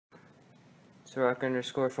It's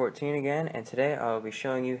Rock_14 again, and today I'll be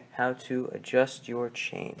showing you how to adjust your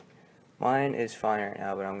chain. Mine is fine right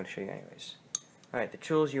now, but I'm going to show you anyways. Alright, the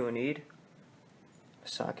tools you will need: a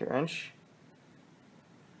socket wrench,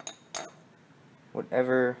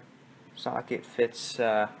 whatever socket fits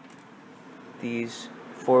these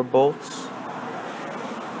 4 bolts,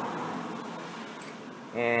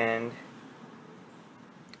 and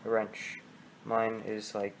a wrench. Mine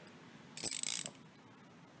is like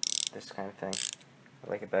this kind of thing. I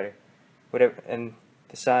like it better. Whatever, and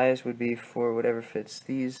the size would be for whatever fits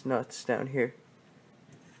these nuts down here.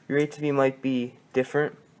 Your ATV might be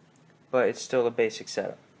different, but it's still a basic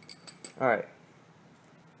setup. Alright.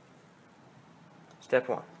 Step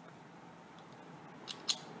 1.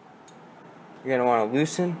 You're going to want to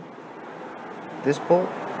loosen this bolt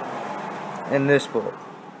and this bolt.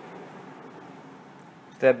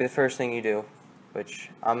 That'd be the first thing you do, which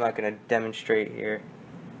I'm not going to demonstrate here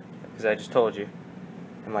because I just told you,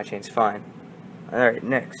 and my chain's fine. Alright,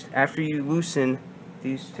 next, after you loosen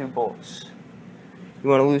these 2 bolts, you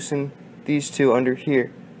want to loosen these 2 under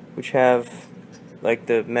here, which have like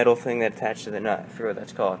the metal thing that attached to the nut. I forget what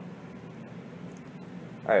that's called.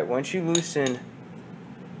 Alright, once you loosen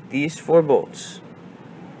these 4 bolts,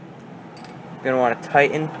 you're going to want to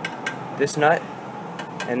tighten this nut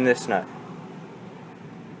and this nut.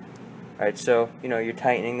 Alright, so, you're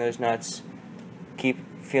tightening those nuts. Keep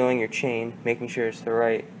feeling your chain, making sure it's the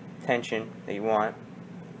right tension that you want.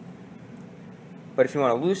 But if you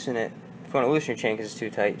want to loosen it, if you want to loosen your chain because it's too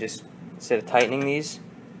tight, just instead of tightening these,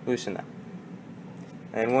 loosen them.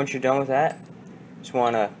 And once you're done with that, just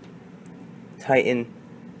want to tighten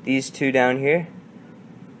these 2 down here.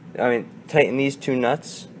 Tighten these 2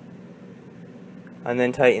 nuts, and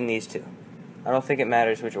then tighten these 2. I don't think it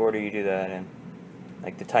matters which order you do that in.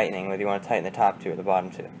 Like the tightening, whether you want to tighten the top 2 or the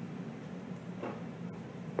bottom 2.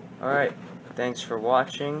 Alright, thanks for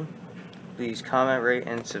watching. Please comment, rate,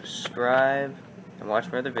 and subscribe, and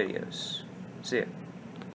watch my other videos. See ya.